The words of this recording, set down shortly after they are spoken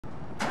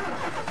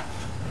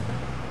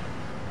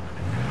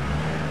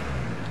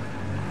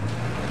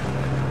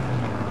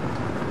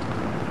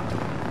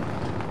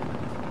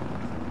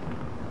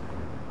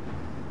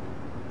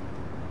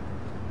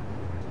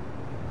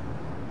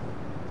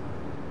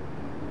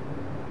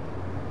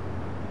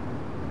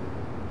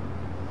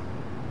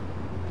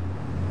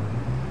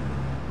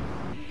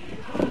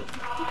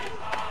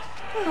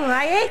Oh,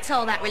 I hate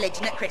all that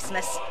religion at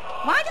Christmas.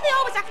 Why do they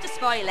always have to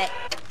spoil it?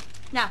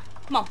 Now,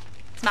 come on.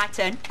 It's my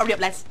turn. Hurry up,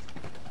 Les.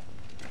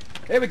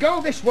 Here we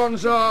go. This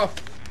one's off.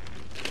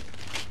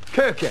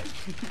 Kirk. Can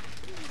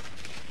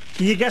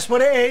you guess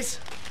what it is?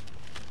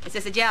 Is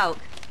this a joke?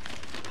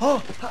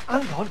 Oh,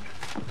 hang on.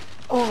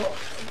 Oh,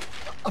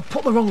 I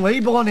put the wrong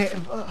label on it.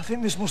 I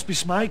think this must be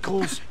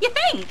Smikle's. You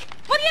think?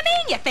 What do you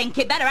mean you think?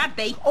 It better had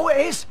be. Oh, it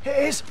is. It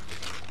is.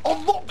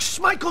 Oh, look,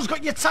 Smikle's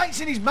got your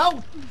tights in his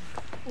mouth.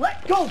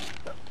 Let go.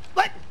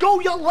 Let go,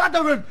 you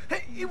ladder.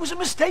 It was a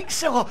mistake,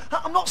 Cilla.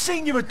 I'm not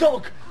saying you're a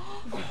dog.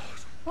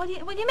 What do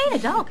you mean, a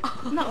dog?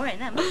 I'm not worrying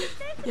them.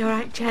 You're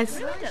right, Ches.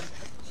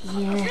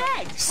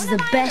 Yeah, this is the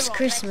best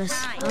Christmas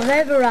I've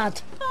ever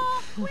had.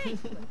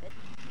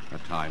 A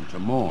time to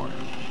mourn,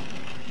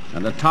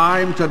 and a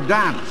time to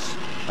dance,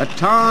 a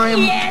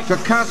time to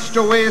cast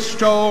away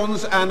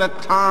stones, and a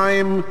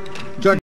time to